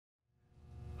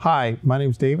Hi, my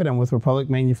name is David. I'm with Republic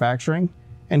Manufacturing,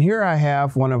 and here I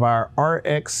have one of our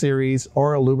RX series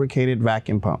oil lubricated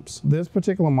vacuum pumps. This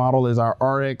particular model is our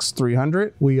RX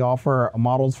 300. We offer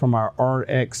models from our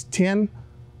RX 10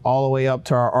 all the way up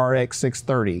to our RX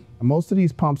 630. Most of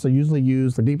these pumps are usually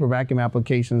used for deeper vacuum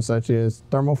applications such as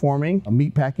thermoforming,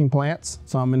 meat packing plants,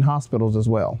 some in hospitals as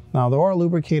well. Now, the oil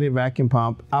lubricated vacuum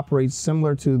pump operates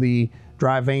similar to the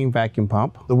dry vane vacuum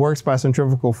pump. It works by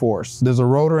centrifugal force. There's a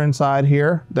rotor inside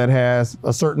here that has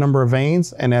a certain number of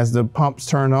vanes, and as the pumps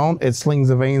turn on, it slings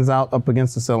the vanes out up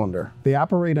against the cylinder. They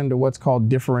operate under what's called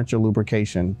differential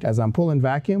lubrication. As I'm pulling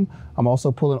vacuum, I'm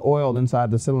also pulling oil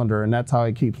inside the cylinder, and that's how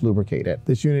it keeps lubricated.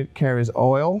 This unit carries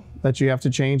oil that you have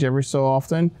to change every so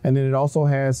often, and then it also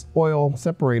has oil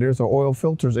separators or oil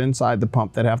filters inside the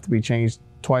pump that have to be changed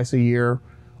twice a year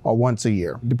or once a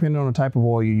year, depending on the type of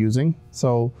oil you're using.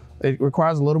 So it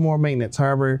requires a little more maintenance.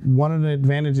 However, one of the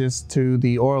advantages to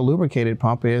the oil lubricated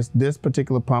pump is this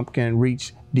particular pump can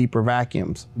reach deeper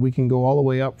vacuums. We can go all the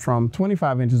way up from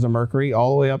 25 inches of mercury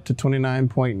all the way up to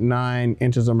 29.9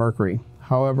 inches of mercury.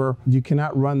 However, you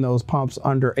cannot run those pumps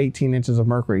under 18 inches of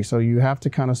mercury, so you have to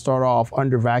kind of start off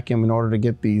under vacuum in order to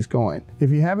get these going.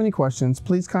 If you have any questions,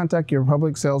 please contact your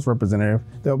Republic sales representative.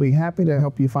 They'll be happy to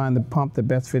help you find the pump that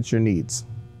best fits your needs.